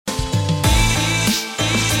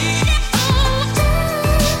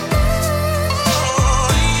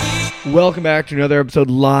Welcome back to another episode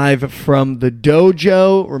live from the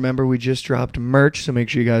dojo. Remember, we just dropped merch, so make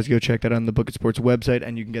sure you guys go check that on the Book It Sports website,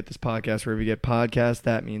 and you can get this podcast wherever you get podcasts.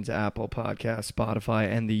 That means Apple Podcasts,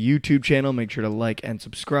 Spotify, and the YouTube channel. Make sure to like and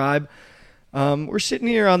subscribe. We're sitting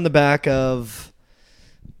here on the back of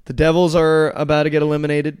the Devils are about to get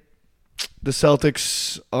eliminated. The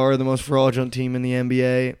Celtics are the most fraudulent team in the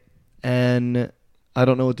NBA, and I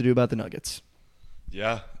don't know what to do about the Nuggets.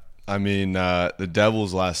 Yeah. I mean, the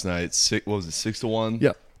Devils last night, 6-1?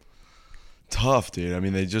 Yeah. Tough, dude. I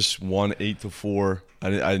mean, they just won 8-4.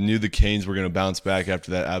 I knew the Canes were going to bounce back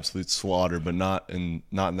after that absolute slaughter, but not in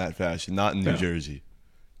that fashion. Not in New Jersey.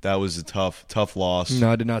 That was a tough loss. No,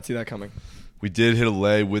 I did not see that coming. We did hit a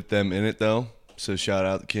lay with them in it, though, so shout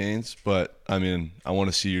out the Canes. But, I mean, I want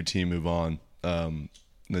to see your team move on.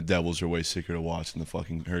 The Devils are way sicker to watch than the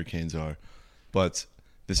fucking Hurricanes are. But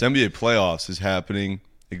this NBA playoffs is happening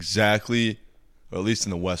exactly, or at least in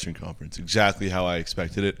the Western Conference, exactly how I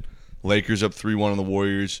expected it. Lakers up 3-1 on the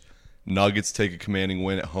Warriors. Nuggets take a commanding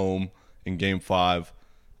win at home in Game 5.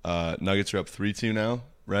 Nuggets are up 3-2 now,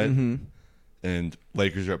 right? Mm-hmm. And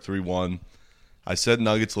Lakers are up 3-1. I said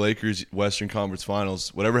Nuggets, Lakers, Western Conference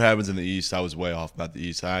Finals. Whatever happens in the East, I was way off about the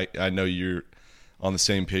East. I know you're on the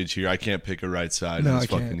same page here. I can't pick a right side in this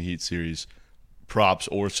fucking Heat series. Props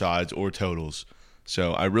or sides or totals.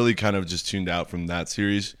 So I really kind of just tuned out from that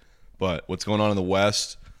series. But what's going on in the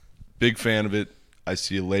West, big fan of it. I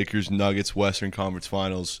see Lakers, Nuggets, Western Conference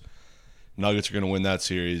Finals. Nuggets are going to win that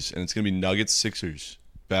series. And it's going to be Nuggets-Sixers.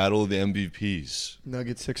 Battle of the MVPs.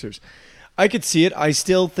 Nuggets-Sixers. I could see it. I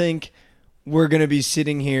still think we're going to be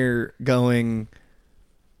sitting here going,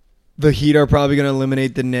 the Heat are probably going to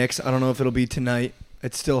eliminate the Knicks. I don't know if it'll be tonight.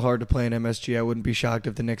 It's still hard to play in MSG. I wouldn't be shocked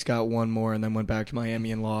if the Knicks got one more and then went back to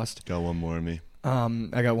Miami and lost. Got one more in me.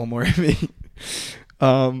 I got one more in me.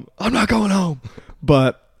 I'm not going home.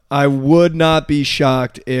 But I would not be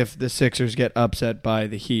shocked if the Sixers get upset by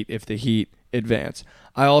the Heat, if the Heat advance.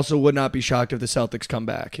 I also would not be shocked if the Celtics come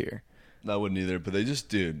back here. I wouldn't either, but they just,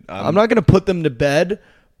 dude. I'm not going to put them to bed,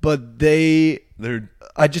 but I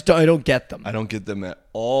don't get them. I don't get them at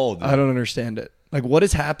all, dude. I don't understand it. Like, what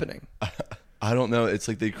is happening? I don't know. It's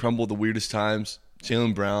like they crumble at the weirdest times.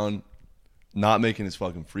 Jaylen Brown not making his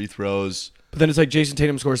fucking free throws. But then it's like Jason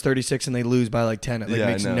Tatum scores 36 and they lose by like 10. It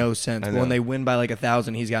makes no sense. But when they win by like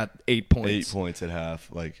 1,000, he's got 8 points. 8 points at half,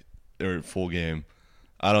 like or full game.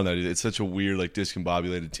 I don't know, dude. It's such a weird, like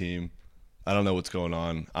discombobulated team. I don't know what's going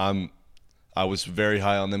on. I was very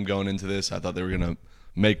high on them going into this. I thought they were gonna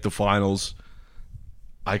make the finals.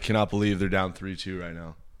 I cannot believe they're down 3-2 right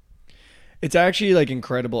now. It's actually like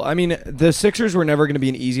incredible. I mean, the Sixers were never going to be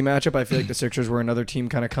an easy matchup. I feel like the Sixers were another team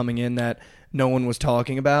kind of coming in that no one was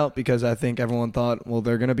talking about because I think everyone thought, well,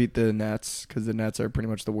 they're going to beat the Nets because the Nets are pretty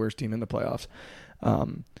much the worst team in the playoffs.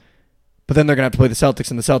 But then they're going to have to play the Celtics,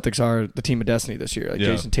 and the Celtics are the team of destiny this year. Like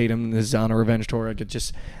Jason Tatum is on a revenge tour. Like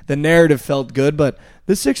the narrative felt good, but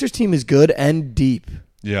the Sixers team is good and deep.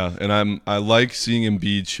 Yeah, and I like seeing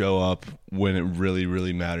Embiid show up when it really,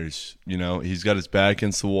 really matters. You know, he's got his back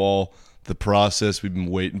against the wall. The process, we've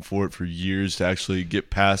been waiting for it for years to actually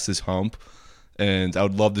get past this hump, and I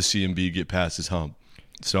would love to see Embiid get past this hump.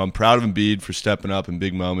 So I'm proud of Embiid for stepping up in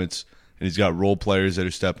big moments, and he's got role players that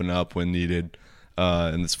are stepping up when needed.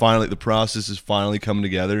 And the process is finally coming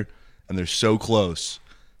together, and they're so close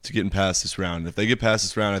to getting past this round. If they get past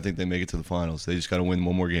this round, I think they make it to the finals. They just got to win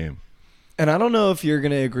one more game. And I don't know if you're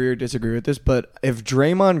going to agree or disagree with this, but if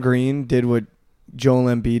Draymond Green did what Joel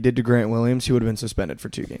Embiid did to Grant Williams, he would have been suspended for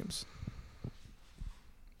 2 games.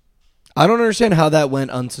 I don't understand how that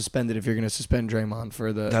went unsuspended if you're going to suspend Draymond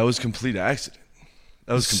for the... That was complete accident.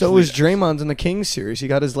 So was Draymond's in the Kings series. He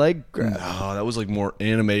got his leg grabbed. No, that was like more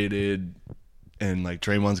animated, and like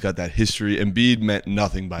Draymond's got that history. Embiid meant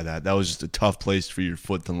nothing by that. That was just a tough place for your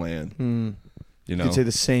foot to land. You know? You could say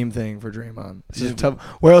the same thing for Draymond. This is tough.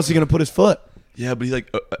 Where else is he going to put his foot? Yeah, but he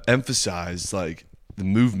like emphasized like the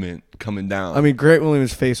movement coming down. I mean, Grant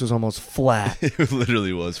Williams' face was almost flat. It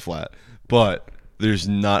literally was flat. But there's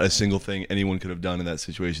not a single thing anyone could have done in that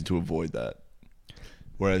situation to avoid that.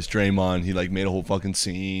 Whereas Draymond, he like made a whole fucking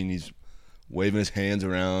scene. He's waving his hands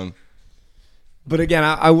around. But again,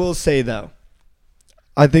 I will say though,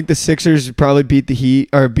 I think the Sixers probably beat the Heat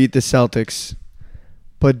or beat the Celtics,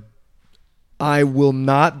 but I will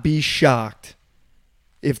not be shocked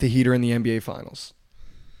if the Heat are in the NBA Finals.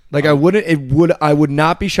 Like I would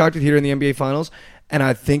not be shocked if the Heat are in the NBA Finals, and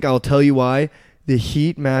I think I'll tell you why. The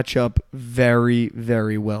Heat match up very,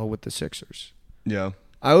 very well with the Sixers. Yeah.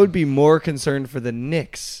 I would be more concerned for the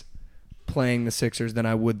Knicks playing the Sixers than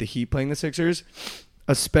I would the Heat playing the Sixers,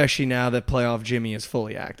 especially now that playoff Jimmy is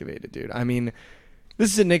fully activated, dude. I mean,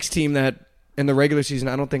 This is a Knicks team that in the regular season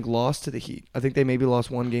I don't think lost to the Heat. I think they maybe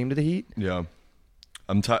lost one game to the Heat. Yeah.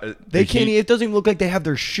 I'm tired. They can't. It doesn't even look like they have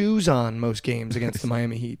their shoes on most games against the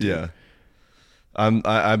Miami Heat. Dude. Yeah.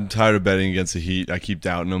 I'm tired of betting against the Heat. I keep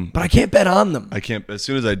doubting them. But I can't bet on them. I can't. As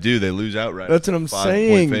soon as I do, they lose outright. That's what I'm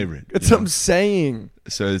saying. 5-point favorite. That's what I'm saying.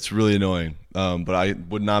 So it's really annoying. But I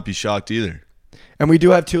would not be shocked either. And we do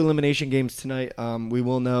have 2 elimination games tonight. We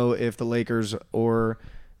will know if the Lakers or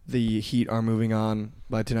the Heat are moving on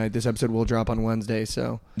by tonight. This episode will drop on Wednesday.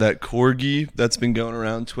 So that Corgi that's been going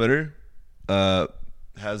around Twitter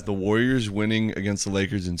has the Warriors winning against the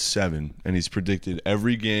Lakers in 7, and he's predicted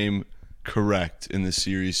every game correct in the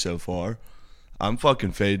series so far. I'm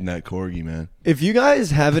fucking fading that Corgi, man. If you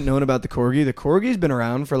guys haven't known about the Corgi's been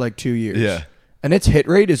around for like 2 years. Yeah. And its hit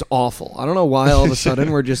rate is awful. I don't know why all of a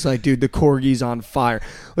sudden we're just like, dude, the Corgi's on fire.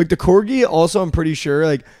 Like the Corgi also, I'm pretty sure,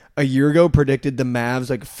 like a year ago predicted the Mavs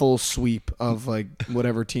like full sweep of like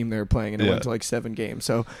whatever team they were playing, and it went to like 7 games.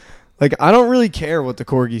 So like I don't really care what the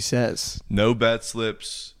Corgi says. No bet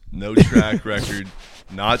slips, no track record.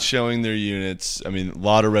 Not showing their units. I mean, a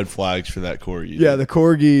lot of red flags for that Corgi. Yeah, the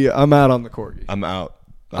Corgi. I'm out on the Corgi. I'm out.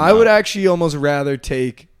 I would actually almost rather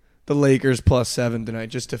take the Lakers +7 tonight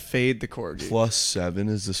just to fade the Corgi. +7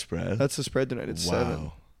 is the spread? That's the spread tonight. It's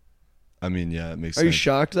 7. I mean, yeah, it makes sense. sense. Are you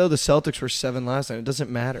shocked, though? The Celtics were 7 last night. It doesn't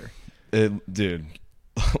matter. Dude,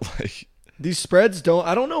 like... These spreads don't...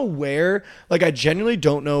 I don't know where... Like, I genuinely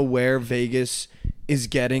don't know where Vegas is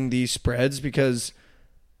getting these spreads because...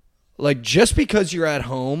 Like, just because you're at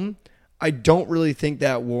home, I don't really think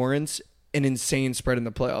that warrants an insane spread in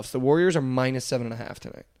the playoffs. The Warriors are -7.5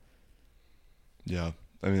 tonight. Yeah.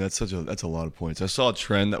 I mean, that's a lot of points. I saw a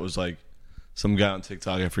trend that was like some guy on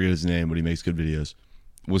TikTok, I forget his name, but he makes good videos,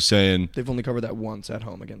 was saying... They've only covered that once at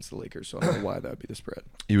home against the Lakers, so I don't know why that would be the spread.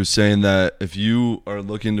 He was saying that if you are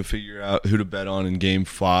looking to figure out who to bet on in Game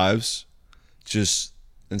 5s, just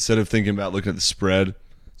instead of thinking about looking at the spread...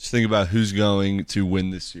 Just think about who's going to win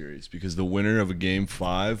this series, because the winner of a Game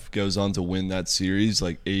 5 goes on to win that series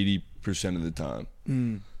like 80% of the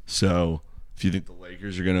time. So if you think the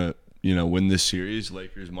Lakers are going to, win this series,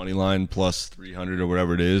 Lakers money line +300 or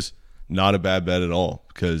whatever it is, not a bad bet at all,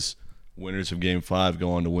 because winners of Game 5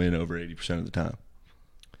 go on to win over 80% of the time.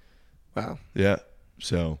 Wow. Yeah.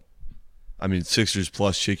 So, I mean, Sixers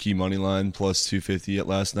plus Chicky money line +250 at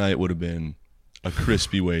last night would have been a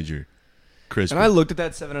crispy wager. Crispy. And I looked at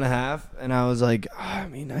that 7.5, and I was like, I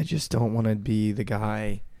mean, I just don't want to be the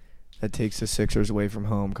guy that takes the Sixers away from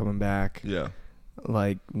home coming back. Yeah.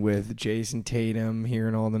 Like with Jason Tatum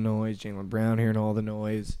hearing all the noise, Jaylen Brown hearing all the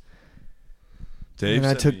noise. And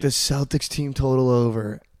I took the Celtics team total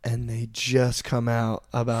over, and they just come out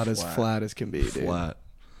about as flat as can be, dude. Flat.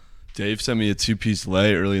 Dave sent me a 2-piece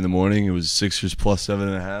lay early in the morning. It was Sixers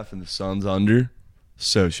 +7.5, and the Suns under.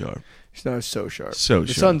 So sharp. He's not so sharp. So the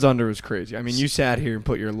sharp. Suns under was crazy. I mean, you sat here and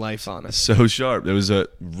put your life on it. So sharp. It was a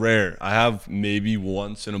rare. I have maybe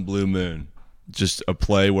once in a blue moon, just a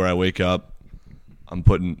play where I wake up. I'm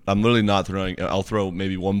literally not throwing. I'll throw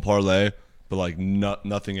maybe one parlay, but like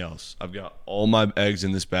nothing else. I've got all my eggs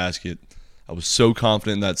in this basket. I was so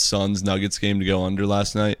confident in that Suns Nuggets game to go under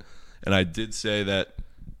last night, and I did say that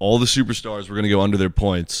all the superstars were going to go under their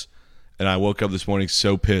points, and I woke up this morning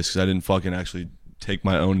so pissed because I didn't fucking actually take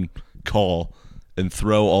my own call and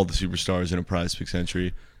throw all the superstars in a prize pick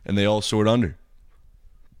entry, and they all soared under.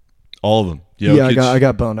 All of them. Jokic, yeah, I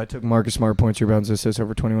got boned. I took Marcus Smart points, rebounds, assists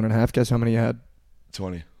over 21.5. Guess how many you had?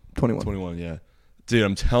 20. 21. 21, yeah. Dude,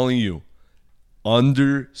 I'm telling you,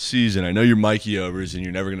 under season, I know you're Mikey overs and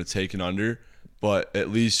you're never going to take an under, but at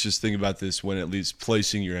least just think about this when at least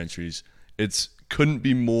placing your entries. It's couldn't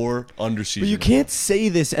be more under season. But you can't say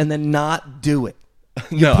this and then not do it.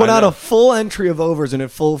 You put out a full entry of overs and it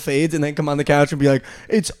full fades, and then come on the couch and be like,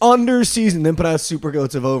 it's under season, then put out super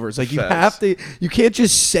goats of overs. Like, you have to, you can't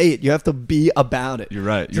just say it. You have to be about it. You're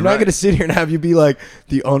right. You're not going to sit here and have you be like,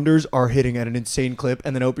 the unders are hitting at an insane clip,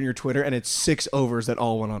 and then open your Twitter and it's 6 overs that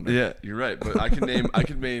all went under. Yeah, you're right. But I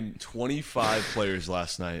could name 25 players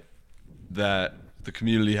last night that the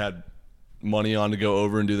community had money on to go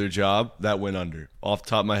over and do their job that went under. Off the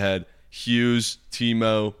top of my head, Hughes,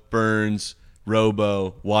 Timo, Burns,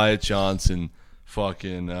 Robo, Wyatt Johnson,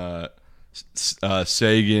 fucking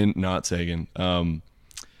Sagan, not Sagan,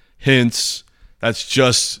 Hintz. That's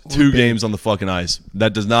just 2 games on the fucking ice.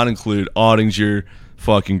 That does not include Ottinger,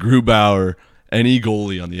 fucking Grubauer, any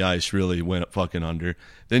goalie on the ice really went fucking under.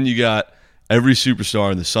 Then you got every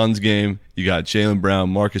superstar in the Suns game. You got Jaylen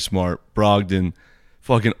Brown, Marcus Smart, Brogdon.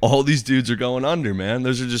 Fucking all these dudes are going under, man.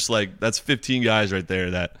 Those are just like, that's 15 guys right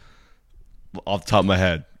there that, off the top of my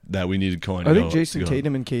head, that we needed coin. I think Jason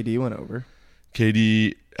Tatum and KD went over.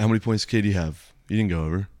 KD, how many points did KD have? He didn't go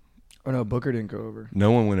over. Oh, no, Booker didn't go over.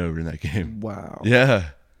 No one went over in that game. Wow. Yeah.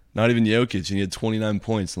 Not even Jokic, and he had 29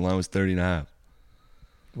 points, and the line was 30.5.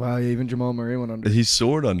 Wow, yeah, even Jamal Murray went under. He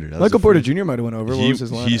soared under. Michael Porter Jr. might have went over. What was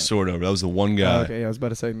his line? He soared over. That was the one guy. Oh, okay, yeah, I was about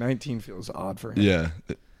to say 19 feels odd for him. Yeah.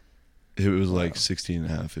 It was like 16.5,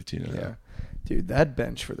 15.5. Yeah. Dude, that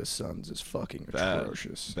bench for the Suns is fucking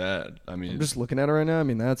atrocious. Bad. I mean, I'm just looking at it right now. I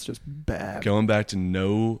mean, that's just bad. Going back to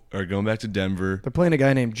Denver. They're playing a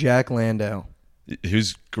guy named Jack Landau.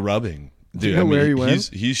 Who's grubbing. Dude, Do you know where he went?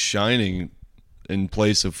 He's shining in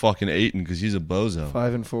place of fucking Ayton because he's a bozo.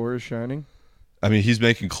 5 and 4 is shining. I mean, he's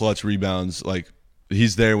making clutch rebounds. Like,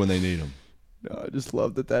 he's there when they need him. No, I just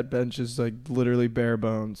love that bench is like literally bare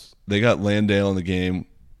bones. They got Landale in the game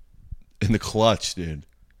in the clutch, dude,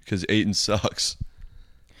 because Ayton sucks.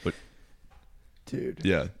 But dude,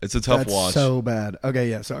 yeah, it's a tough watch. So bad. Okay,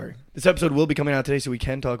 yeah, sorry. This episode will be coming out today, so we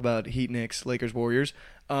can talk about Heat, Knicks, Lakers, Warriors.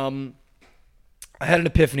 I had an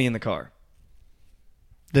epiphany in the car.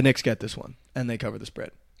 The Knicks get this one, and they cover the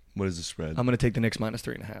spread. What is the spread? I'm going to take the Knicks minus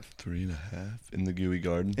 3.5. 3.5 in the gooey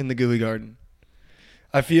garden? In the gooey garden.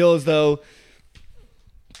 I feel as though...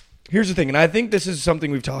 Here's the thing, and I think this is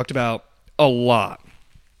something we've talked about a lot.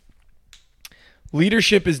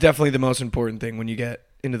 Leadership is definitely the most important thing when you get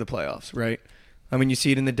into the playoffs, right? I mean, you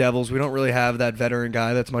see it in the Devils. We don't really have that veteran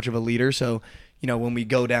guy that's much of a leader, so... You know, when we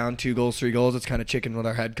go down 2 goals, 3 goals, it's kind of chicken with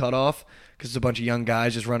our head cut off because it's a bunch of young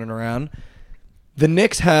guys just running around. The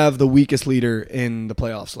Knicks have the weakest leader in the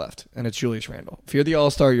playoffs left, and it's Julius Randle. If you're the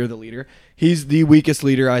all-star, you're the leader. He's the weakest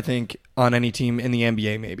leader, I think, on any team in the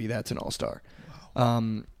NBA maybe. That's an all-star. Wow.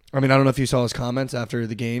 I mean, I don't know if you saw his comments after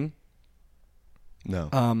the game. No.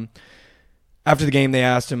 After the game, they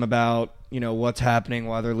asked him about, you know, what's happening,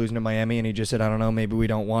 why they're losing to Miami, and he just said, I don't know, maybe we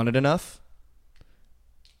don't want it enough.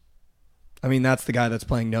 I mean, that's the guy that's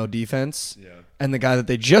playing no defense. Yeah. And the guy that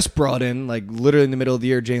they just brought in, like literally in the middle of the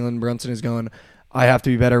year, Jalen Brunson is going, I have to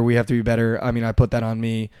be better. We have to be better. I mean, I put that on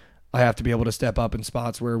me. I have to be able to step up in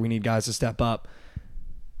spots where we need guys to step up.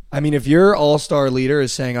 I mean, if your all-star leader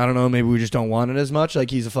is saying, I don't know, maybe we just don't want it as much, like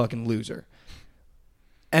he's a fucking loser.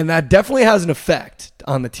 And that definitely has an effect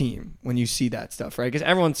on the team when you see that stuff, right? Because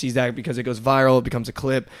everyone sees that because it goes viral. It becomes a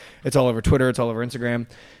clip. It's all over Twitter. It's all over Instagram.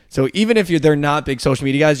 So even if they're not big social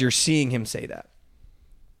media guys, you're seeing him say that.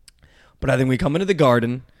 But I think we come into the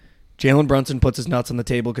Garden. Jalen Brunson puts his nuts on the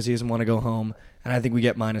table because he doesn't want to go home. And I think we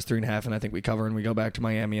get minus 3.5, and I think we cover and we go back to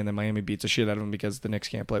Miami, and then Miami beats the shit out of them because the Knicks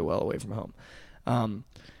can't play well away from home.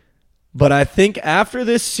 But I think after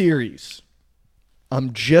this series,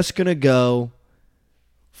 I'm just going to go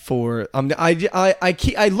for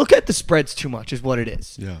I look at the spreads too much is what it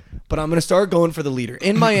is. Yeah. But I'm going to start going for the leader.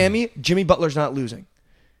 In Miami, Jimmy Butler's not losing.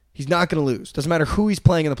 He's not going to lose. Doesn't matter who he's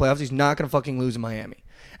playing in the playoffs. He's not going to fucking lose in Miami.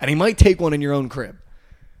 And he might take one in your own crib.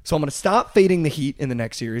 So I'm going to stop fading the Heat in the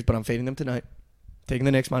next series, but I'm fading them tonight. Taking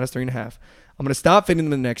the Knicks minus 3.5. I'm going to stop fading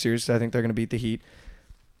them in the next series because I think they're going to beat the Heat.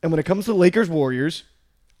 And when it comes to Lakers-Warriors,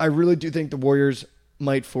 I really do think the Warriors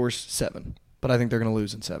might force 7. But I think they're going to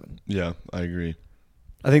lose in 7. Yeah, I agree.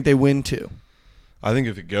 I think they win 2. I think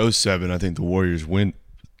if it goes 7, I think the Warriors win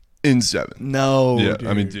in 7. No, yeah, dude.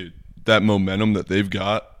 I mean, dude, that momentum that they've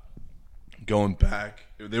got going back,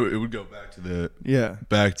 it would go back to the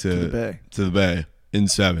the Bay in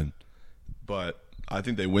 7. But I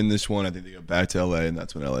think they win this one. I think they go back to LA, and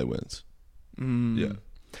that's when LA wins. Yeah.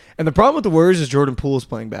 And the problem with the Warriors is Jordan Poole is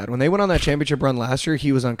playing bad. When they went on that championship run last year,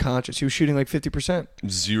 he was unconscious. He was shooting like 50%.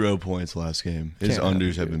 0 points last game. His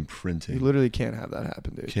unders have been printing. You literally can't have that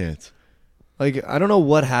happen, dude. Can't. Like, I don't know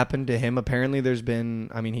what happened to him. Apparently,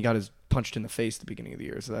 he got punched in the face at the beginning of the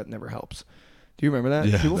year, so that never helps. Do you remember that?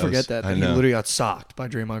 Yeah, People forget that. I He know. literally got socked by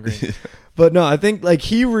Draymond Green. But no, I think like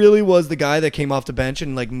he really was the guy that came off the bench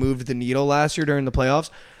and like moved the needle last year during the playoffs.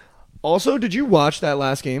 Also, did you watch that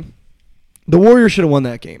last game? The Warriors should have won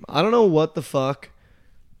that game. I don't know what the fuck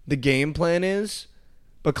the game plan is,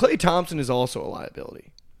 but Klay Thompson is also a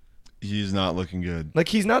liability. He's not looking good. Like,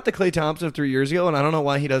 he's not the Klay Thompson of 3 years ago, and I don't know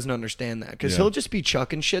why he doesn't understand that. Because he'll just be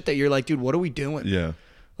chucking shit that you're like, dude, what are we doing? Yeah.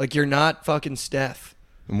 Like, you're not fucking Steph.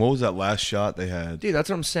 And what was that last shot they had? Dude, that's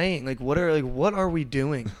what I'm saying. Like, what are we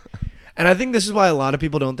doing? And I think this is why a lot of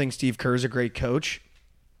people don't think Steve Kerr's a great coach.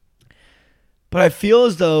 But I feel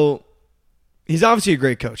as though he's obviously a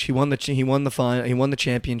great coach. He won the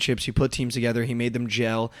championships. He put teams together. He made them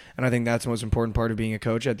gel. And I think that's the most important part of being a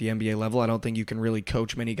coach at the NBA level. I don't think you can really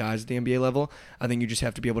coach many guys at the NBA level. I think you just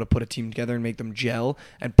have to be able to put a team together and make them gel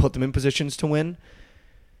and put them in positions to win.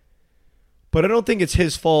 But I don't think it's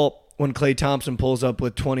his fault when Klay Thompson pulls up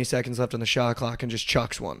with 20 seconds left on the shot clock and just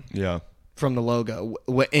chucks one. Yeah. From the logo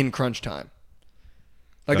in crunch time.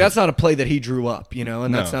 Like, that's not a play that he drew up,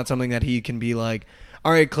 and that's not something that he can be like,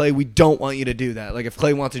 all right, Clay, we don't want you to do that. Like, if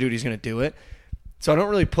Clay wants to do it, he's going to do it. So I don't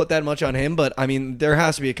really put that much on him, but, I mean, there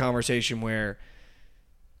has to be a conversation where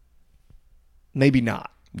maybe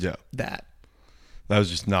not. Yeah. That was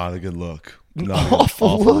just not a good look.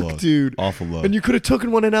 Awful look, dude. Awful look. And you could have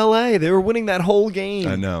taken one in L.A. They were winning that whole game.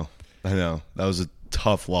 I know. That was a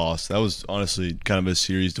tough loss. That was honestly kind of a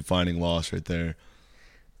series-defining loss right there.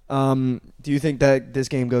 Do you think that this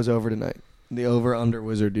game goes over tonight? The over-under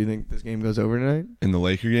wizard. Do you think this game goes over tonight? In the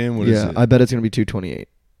Laker game? What is it? I bet it's going to be 228.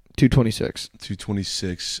 226.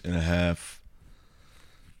 226.5.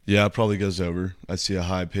 Yeah, it probably goes over. I see a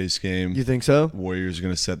high-paced game. You think so? Warriors are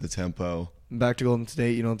going to set the tempo. Back to Golden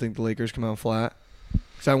State, you don't think the Lakers come out flat?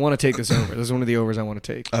 Because I want to take this over. This is one of the overs I want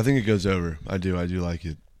to take. I think it goes over. I do like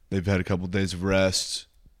it. They've had a couple days of rest.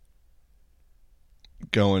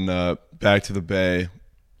 Going back to the Bay.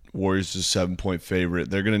 Warriors is a 7-point favorite.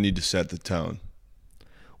 They're going to need to set the tone.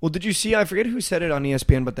 Well, did you see? I forget who said it on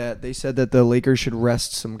ESPN, but that they said that the Lakers should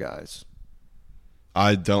rest some guys.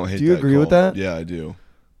 I don't hate that. Do you agree call. with that? Yeah, I do.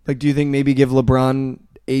 Like, do you think maybe give LeBron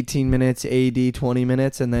 18 minutes, AD 20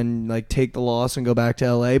 minutes, and then like take the loss and go back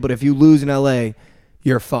to LA? But if you lose in LA,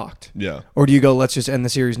 you're fucked. Yeah. Or do you go, let's just end the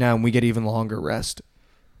series now and we get even longer rest?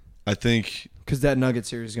 I think because that Nugget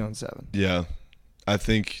series is going 7. Yeah, I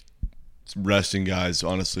think resting guys.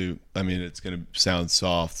 Honestly, I mean, it's going to sound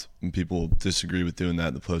soft, and people disagree with doing that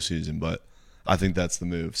in the postseason, but I think that's the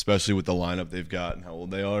move, especially with the lineup they've got and how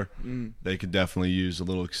old they are. They could definitely use a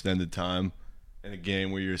little extended time in a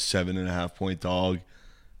game where you're a 7.5-point dog.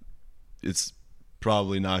 It's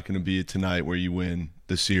probably not going to be tonight where you win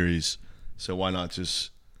the series. So why not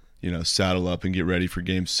just, saddle up and get ready for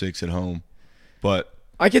Game 6 at home? But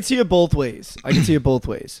I could see it both ways.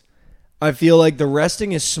 I feel like the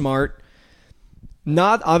resting is smart.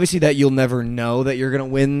 Not obviously that you'll never know that you're going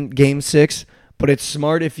to win Game 6, but it's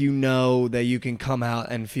smart if you know that you can come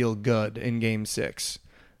out and feel good in Game 6.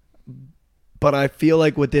 But I feel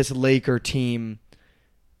like with this Laker team,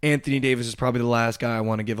 Anthony Davis is probably the last guy I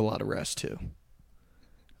want to give a lot of rest to.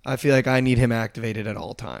 I feel like I need him activated at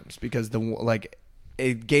all times because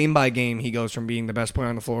game by game he goes from being the best player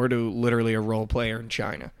on the floor to literally a role player in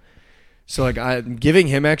China. So giving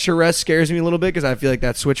him extra rest scares me a little bit because I feel like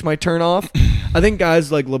that switch might turn off. I think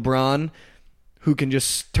guys like LeBron who can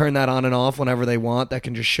just turn that on and off whenever they want, that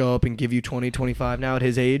can just show up and give you 20, 25 now at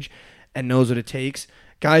his age and knows what it takes.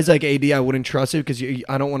 Guys like AD, I wouldn't trust it because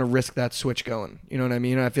I don't want to risk that switch going. You know what I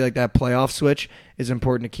mean? I feel like that playoff switch is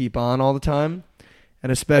important to keep on all the time.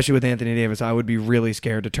 And especially with Anthony Davis, I would be really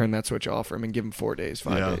scared to turn that switch off for him and give him 4 days,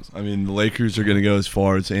 5 days. I mean, the Lakers are going to go as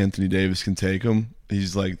far as Anthony Davis can take them.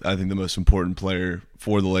 He's, I think the most important player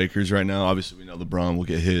for the Lakers right now. Obviously, we know LeBron will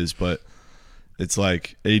get his, but it's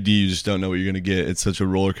like AD, you just don't know what you're going to get. It's such a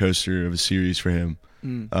roller coaster of a series for him.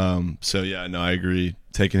 I agree.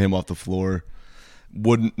 Taking him off the floor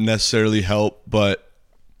wouldn't necessarily help, but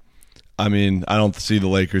I mean, I don't see the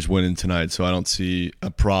Lakers winning tonight, so I don't see a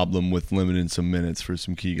problem with limiting some minutes for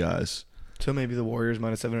some key guys. So maybe the Warriors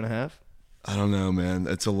minus 7.5? I don't know, man.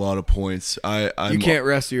 That's a lot of points. You can't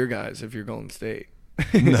rest your guys if you're Golden State.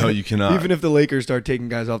 No, you cannot. Even if the Lakers start taking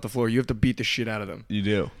guys off the floor, you have to beat the shit out of them. You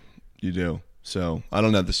do. So, I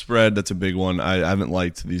don't know. The spread, that's a big one. I haven't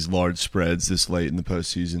liked these large spreads this late in the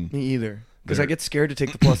postseason. Me either. Because I get scared to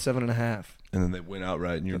take the plus 7.5. And then they win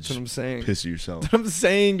outright, and you're That's what I'm saying. Piss at yourself. That's what I'm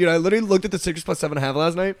saying, dude. I literally looked at the Sixers plus 7.5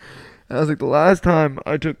 last night, and I was like, the last time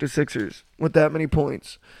I took the Sixers with that many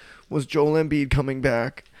points was Joel Embiid coming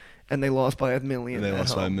back, and they lost by $1 million. And they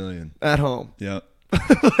lost by $1 million. At home. Yeah.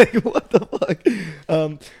 What the fuck?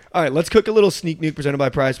 All right, let's cook a little sneak nuke presented by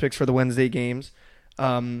Prize Picks for the Wednesday games.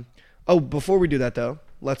 Before we do that, though,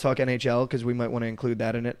 let's talk NHL because we might want to include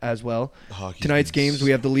that in it as well. Tonight's games,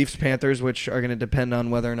 we have the Leafs-Panthers, which are going to depend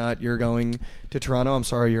on whether or not you're going to Toronto. I'm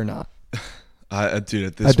sorry you're not. Dude,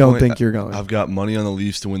 at this I don't point, think you're going. I've got money on the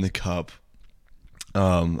Leafs to win the Cup.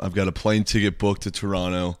 I've got a plane ticket booked to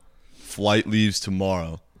Toronto. Flight leaves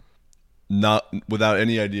tomorrow. Not without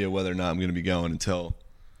any idea whether or not I'm going to be going until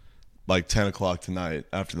 10 o'clock tonight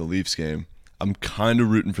after the Leafs game. I'm kind of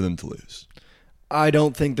rooting for them to lose. I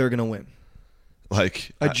don't think they're going to win. I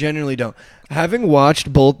genuinely don't. Having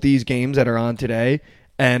watched both these games that are on today,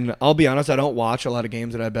 and I'll be honest, I don't watch a lot of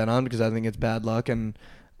games that I bet on because I think it's bad luck, and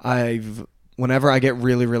whenever I get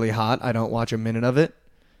really, really hot, I don't watch a minute of it.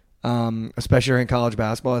 Especially in college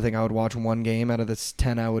basketball, I think I would watch one game out of this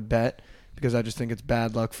 10 I would bet because I just think it's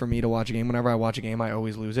bad luck for me to watch a game. Whenever I watch a game, I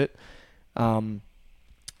always lose it.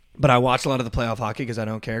 But I watch a lot of the playoff hockey because I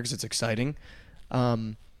don't care because it's exciting.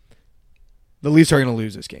 The Leafs are going to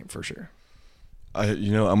lose this game for sure. I'm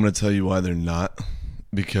going to tell you why they're not.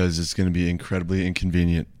 Because it's going to be incredibly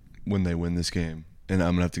inconvenient when they win this game. And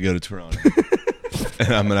I'm going to have to go to Toronto.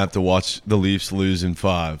 And I'm going to have to watch the Leafs lose in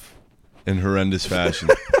 5 in horrendous fashion.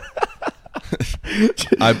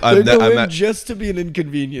 They're going just to be an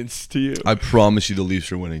inconvenience to you. I promise you the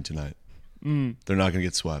Leafs are winning tonight. They're not going to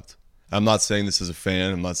get swept. I'm not saying this as a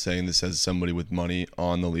fan. I'm not saying this as somebody with money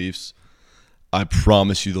on the Leafs. I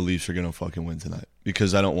promise you the Leafs are going to fucking win tonight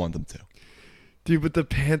because I don't want them to. Dude, but the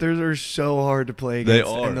Panthers are so hard to play against. They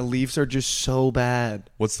are. And the Leafs are just so bad.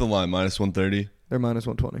 What's the line? Minus 130? They're minus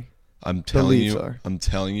 120. I'm telling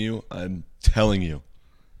you.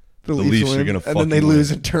 The Leafs are going to fucking win. And then they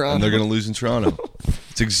lose in Toronto. And they're going to lose in Toronto.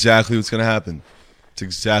 It's exactly what's going to happen. It's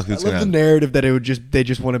exactly what's going to happen. I love the narrative that they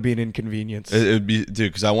just want to be an inconvenience. It would be,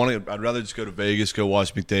 dude, because I'd rather just go to Vegas, go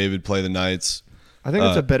watch McDavid play the Knights. I think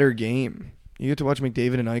it's a better game. You get to watch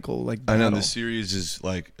McDavid and Eichel I know the series is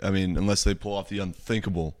unless they pull off the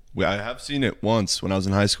unthinkable. I have seen it once when I was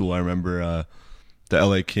in high school. I remember the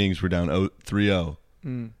LA Kings were down 3-0.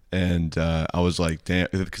 And I was like, damn,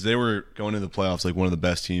 because they were going into the playoffs like one of the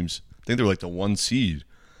best teams. I think they were like the 1 seed.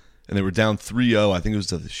 And they were down 3-0. I think it was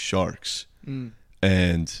to the Sharks.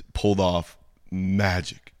 And pulled off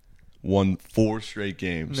magic. Won 4 straight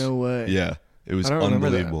games. No way. Yeah. It was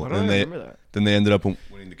unbelievable. Then they ended up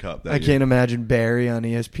winning the cup that year. Can't imagine Barry on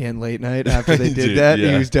ESPN late night after they did that.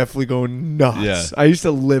 Yeah. He was definitely going nuts. Yeah. I used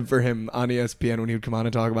to live for him on ESPN when he would come on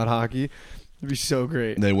and talk about hockey. It'd be so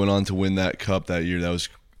great. They went on to win that cup that year. That was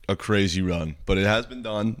a crazy run. But it has been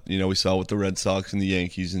done. You know, we saw it with the Red Sox and the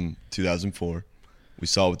Yankees in 2004. We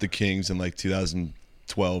saw it with the Kings in like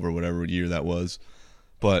 2012 or whatever year that was.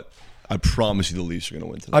 But I promise you the Leafs are going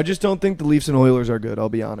to win tonight. I just don't think the Leafs and Oilers are good, I'll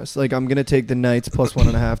be honest. Like, I'm going to take the Knights plus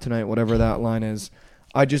 1.5 tonight, whatever that line is.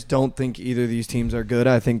 I just don't think either of these teams are good.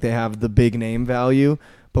 I think they have the big name value.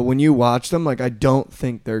 But when you watch them, like, I don't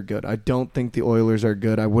think they're good. I don't think the Oilers are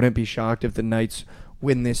good. I wouldn't be shocked if the Knights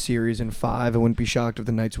win this series in 5. I wouldn't be shocked if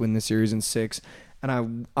the Knights win this series in 6. And I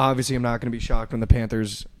obviously am not going to be shocked when the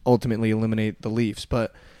Panthers ultimately eliminate the Leafs.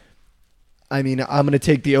 But I mean, I'm going to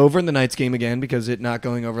take the over in the Knights game again because it not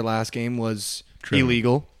going over last game was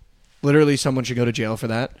illegal. Literally, someone should go to jail for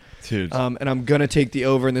that. Dude. And I'm going to take the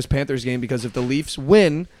over in this Panthers game because if the Leafs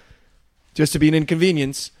win, just to be an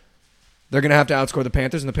inconvenience, they're going to have to outscore the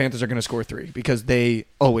Panthers, and the Panthers are going to score 3 because they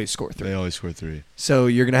always score 3. They always score 3. So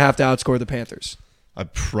you're going to have to outscore the Panthers. I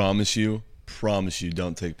promise you,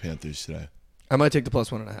 don't take Panthers today. I might take the plus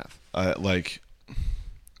 1.5.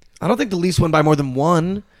 I don't think the Leafs win by more than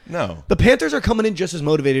 1. No. The Panthers are coming in just as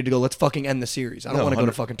motivated to go, let's fucking end the series. I don't want to go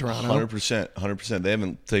to fucking Toronto. 100%. They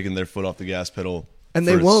haven't taken their foot off the gas pedal. And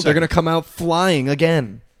they won't. They're going to come out flying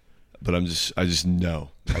again. But I just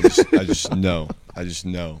know. I just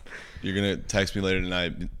know. You're going to text me later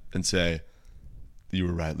tonight and say, you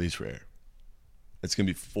were right, Leafs rare. It's going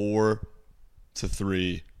to be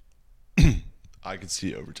 4-3. I could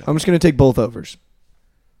see overtime. I'm just going to take both overs.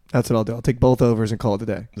 That's what I'll do. I'll take both overs and call it a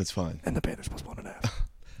day. That's fine. And the Panthers plus 1.5.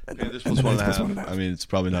 Panthers plus 1.5. I mean, it's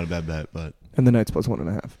probably not a bad bet, but. And the Knights plus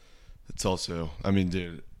 1.5. It's also, I mean,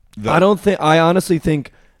 dude. I honestly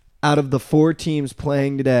think out of the 4 teams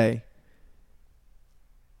playing today,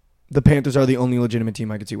 the Panthers are the only legitimate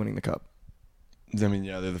team I could see winning the cup. I mean,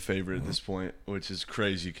 yeah, they're the favorite at this point, which is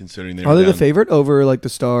crazy considering Are they the favorite over like the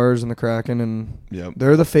Stars and the Kraken? And yep.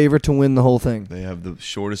 They're the favorite to win the whole thing. They have the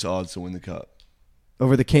shortest odds to win the cup.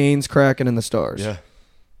 Over the Canes, Kraken, and the Stars. Yeah.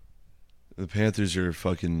 The Panthers are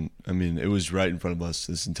fucking, I mean, it was right in front of us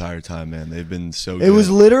this entire time, man. They've been so good. It was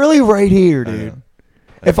literally right here, dude.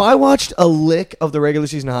 If I watched a lick of the regular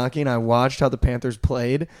season hockey and I watched how the Panthers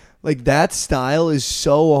played, like that style is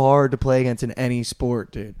so hard to play against in any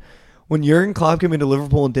sport, dude. When Jurgen Klopp came into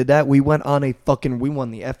Liverpool and did that, we went on we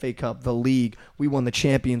won the FA Cup, the league, we won the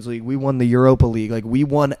Champions League, we won the Europa League. Like, we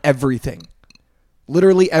won everything.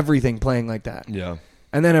 Literally everything playing like that. Yeah.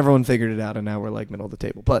 And then everyone figured it out, and now we're like middle of the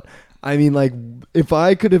table. But, I mean, like, if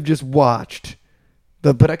I could have just watched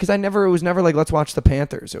because it was never like, let's watch the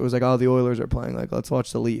Panthers. It was like, oh, the Oilers are playing, like, let's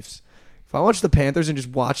watch the Leafs. If I watched the Panthers and just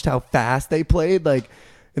watched how fast they played, like,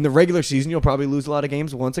 in the regular season, you'll probably lose a lot of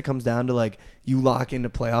games. Once it comes down to, like, you lock into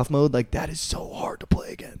playoff mode, like, that is so hard to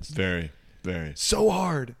play against. Very, very. So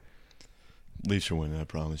hard. Leafs are winning, I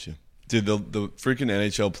promise you. Dude, the freaking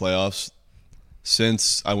NHL playoffs,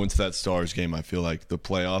 since I went to that Stars game, I feel like the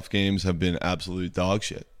playoff games have been absolute dog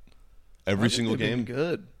shit. Every single game.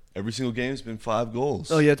 Good. Every single game has been 5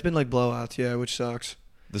 goals. Oh, yeah, it's been like blowouts, yeah, which sucks.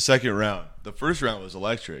 The second round. The first round was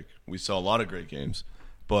electric. We saw a lot of great games.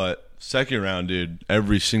 But second round, dude,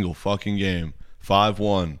 every single fucking game.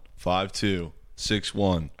 5-1, 5-2,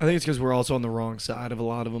 6-1. I think it's because we're also on the wrong side of a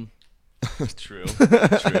lot of them. True.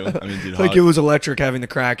 I mean, dude, Like, it was electric having the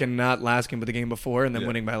Kraken not last game but the game before and then Yeah.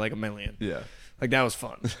 winning by like 1 million. Yeah. Like, that was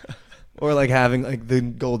fun. Or like having like the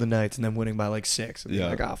Golden Knights and then winning by like 6. And being Yeah.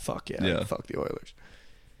 like, oh, fuck yeah. Yeah. Fuck the Oilers.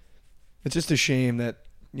 It's just a shame that,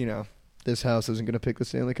 this house isn't going to pick the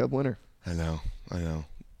Stanley Cup winner. I know.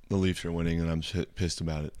 The Leafs are winning, and I'm pissed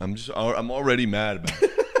about it. I'm already mad about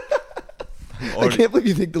it. I can't believe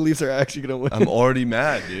you think the Leafs are actually going to win. I'm already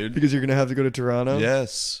mad, dude. Because you're going to have to go to Toronto?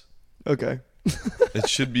 Yes. Okay. It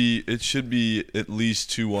should be at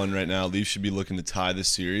least 2-1 right now. Leafs should be looking to tie this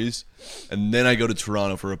series, and then I go to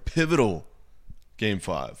Toronto for a pivotal Game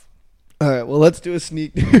 5. All right, well, let's do a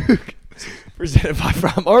sneak nuke presented by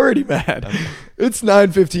I'm already mad. It's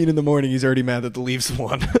 9:15 in the morning. He's already mad that the Leafs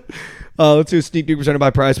won. Let's do a sneak nuke presented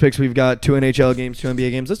by Prize Picks. We've got 2 NHL games, 2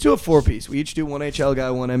 NBA games. Let's do a 4-piece. We each do 1 NHL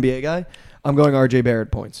guy, 1 NBA guy. I'm going RJ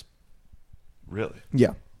Barrett points. Really?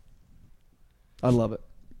 Yeah. I love it.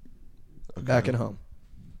 Okay. Back at home.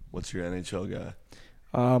 What's your NHL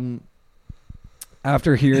guy?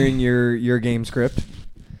 After hearing your game script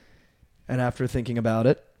and after thinking about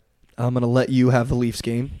it, I'm going to let you have the Leafs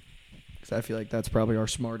game because I feel like that's probably our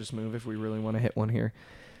smartest move if we really want to hit one here.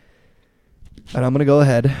 And I'm going to go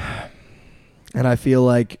ahead, and I feel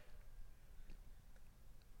like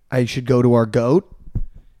I should go to our GOAT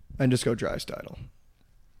and just go Drysdale.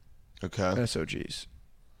 Okay. SOGs.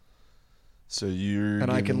 So you're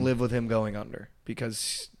And I can live with him going under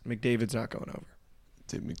because McDavid's not going over.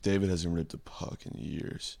 Dude, McDavid hasn't ripped a puck in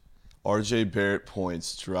years. RJ Barrett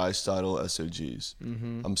points, Drysdale SOGs.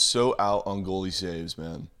 Mm-hmm. I'm so out on goalie saves,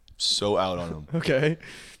 man. So out on them. Okay.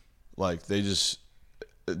 Like, dudes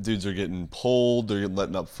are getting pulled. They're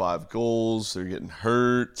letting up 5 goals. They're getting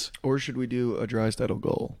hurt. Or should we do a Drysdale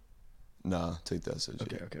goal? Nah, take the SOG.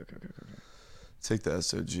 Okay. Take the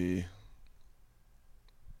SOG.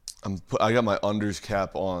 I got my unders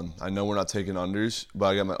cap on. I know we're not taking unders, but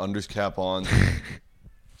I got my unders cap on.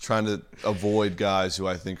 Trying to avoid guys who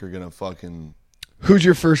I think are going to fucking... Who's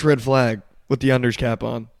your first red flag with the unders cap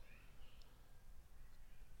on?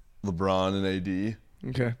 LeBron and AD.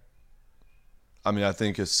 Okay. I mean, I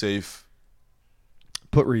think a safe...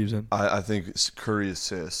 Put Reeves in. I think it's Curry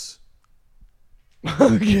assists.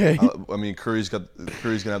 Okay. I mean, Curry's going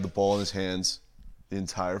to have the ball in his hands the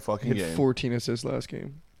entire fucking He had game. 14 assists last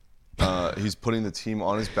game. He's putting the team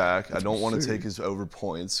on his back. I don't want to take his over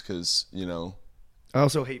points because, I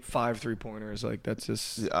also hate 5 3-pointers. Like, that's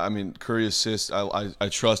just... I mean, Curry assists. I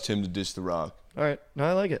trust him to dish the rock. All right. No,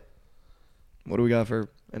 I like it. What do we got for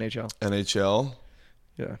NHL? NHL?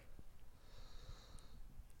 Yeah.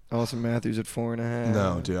 Austin Matthews at 4.5.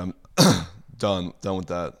 No, dude, I'm done with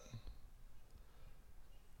that.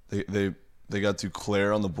 They got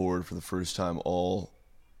Duclair on the board for the first time all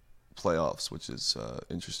playoffs, which is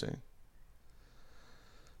interesting.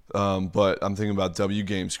 But I'm thinking about W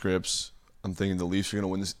game scripts. I'm thinking the Leafs are going to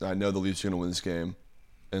win this. I know the Leafs are going to win this game,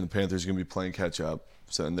 and the Panthers are going to be playing catch up.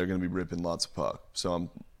 So, and they're going to be ripping lots of puck. So I'm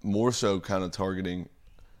more so kind of targeting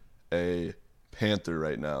a Panther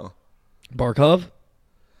right now. Barkov?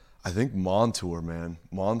 I think Montour, man.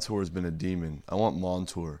 Montour's been a demon. I want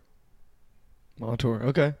Montour. Montour.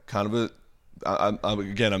 Okay. Kind of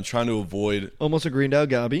I'm trying to avoid Almost a greened out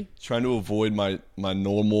Gabi. my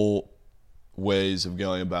normal ways of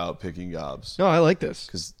going about picking gobs. No, I like this.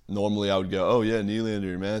 Because normally I would go, oh yeah,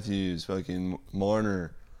 Nylander, Matthews, fucking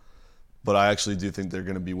Marner. But I actually do think they're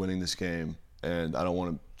going to be winning this game, and I don't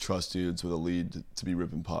want to trust dudes with a lead to be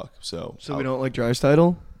ripping puck. So we don't like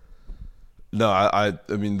Drysdale? No, I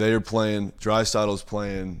mean, they are playing, Drysdale's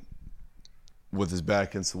playing with his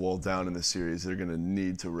back against the wall down in this series. They're going to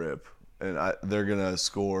need to rip. And they're going to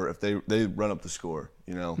score if they run up the score,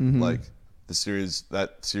 Mm-hmm. Like that series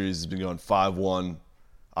has been going 5-1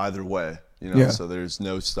 either way, Yeah. So there's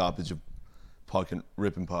no stoppage of puck and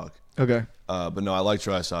ripping puck. Okay. But no, I like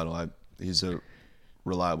Drysdale. He's a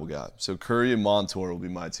reliable guy. So Curry and Montour will be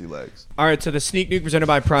my 2 legs. All right, so the sneak nuke presented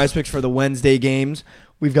by Prize Picks for the Wednesday games.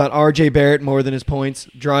 We've got RJ Barrett more than his points,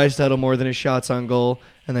 Drysdale more than his shots on goal,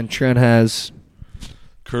 and then Trent has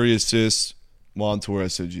Curry assists, Montour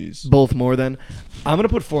SOGs. both more than. I'm going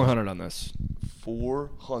to put 400 on this.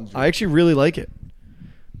 400. I actually really like it.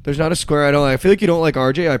 There's not a square I don't like. I feel like you don't like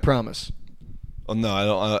RJ, I promise. Oh, no, I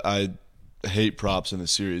don't. I hate props in the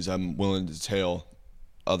series. I'm willing to tail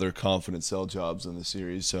other confident sell jobs in the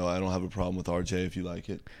series, so I don't have a problem with RJ if you like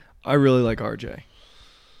it. I really like RJ.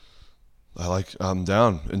 I'm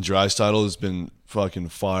down. And Drysdale has been fucking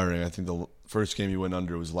firing. I think the first game he went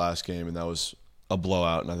under was last game, and that was a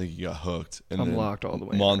blowout, and I think he got hooked. And I'm locked all the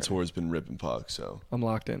way. Montour's been ripping puck, so I'm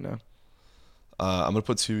locked in now. I'm gonna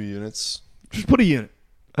put 2 units. Just put a unit.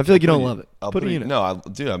 I feel like you don't love it. Put a unit. No, I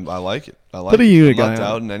like it. I like Put a unit guy I'm on not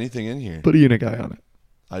doubting anything in here. Put a unit guy on it.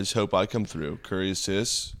 I just hope I come through. Curry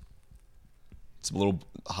assists. It's a little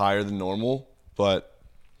higher than normal, but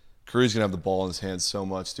Curry's going to have the ball in his hands so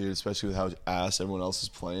much, dude, especially with how ass everyone else is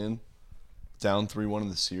playing. Down 3-1 in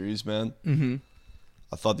the series, man. Mm-hmm.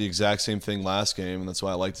 I thought the exact same thing last game, and that's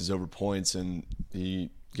why I liked his over points, and he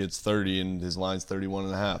gets 30, and his line's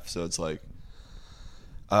 31.5. So it's like,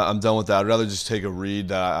 I'm done with that. I'd rather just take a read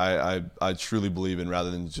that I truly believe in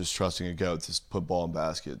rather than just trusting a goat to put ball in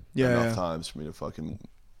basket enough times for me to fucking,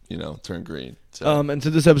 turn green. So. And so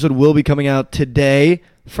this episode will be coming out today.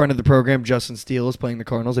 Front of the program, Justin Steele is playing the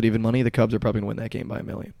Cardinals at even money. The Cubs are probably going to win that game by $1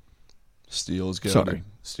 million. Steele is goated. Sorry.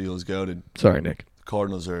 Steele is goated. Sorry, Nick. The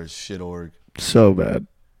Cardinals are a shit org. So bad.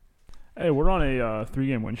 Hey, we're on a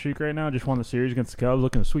 3-game win streak right now. Just won the series against the Cubs.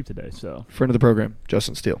 Looking to sweep today. So Friend of the program,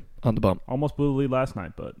 Justin Steele, on the bump. almost blew the lead last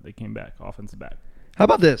night, but they came back. Offense is back. How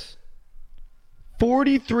about this?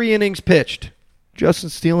 43 innings pitched. Justin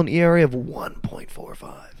Steele, an ERA of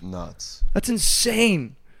 1.45. Nuts. That's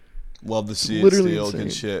insane. Love to see Literally it, Steele. insane.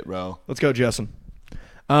 Good shit, bro. Let's go, Justin.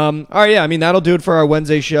 All right, yeah. I mean, that'll do it for our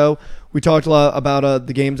Wednesday show. We talked a lot about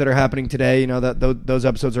the games that are happening today. You know that those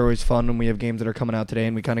episodes are always fun when we have games that are coming out today,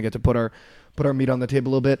 and we kind of get to put our meat on the table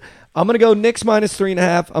a little bit. I'm gonna go Knicks minus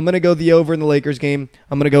 3.5. I'm gonna go the over in the Lakers game.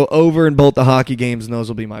 I'm gonna go over in both the hockey games, and those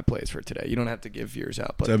will be my plays for today. You don't have to give yours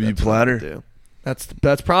out, but W that's what I'm platter. gonna do.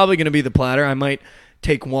 That's probably gonna be the platter. I might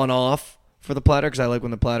take one off for the platter because I like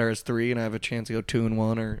when the platter is 3 and I have a chance to go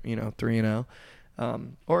 2-1 or 3-0,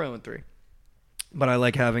 or 0-3. But I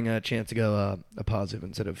like having a chance to go a positive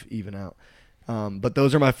instead of even out. But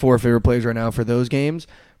those are my 4 favorite plays right now for those games.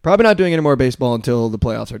 Probably not doing any more baseball until the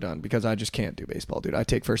playoffs are done because I just can't do baseball, dude. I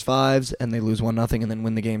take first 5s and they lose 1-0 and then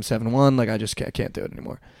win the game 7-1. Like I just can't do it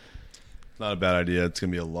anymore. Not a bad idea. It's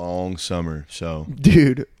gonna be a long summer, so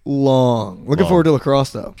Dude, long. Looking forward to lacrosse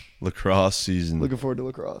though. lacrosse season. Looking forward to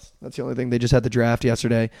lacrosse. That's the only thing. They just had the draft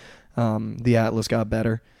yesterday. The Atlas got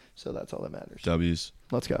better, so that's all that matters. W's.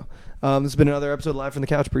 Let's go. This has been another episode live from the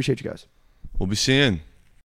couch. Appreciate you guys. We'll be seeing.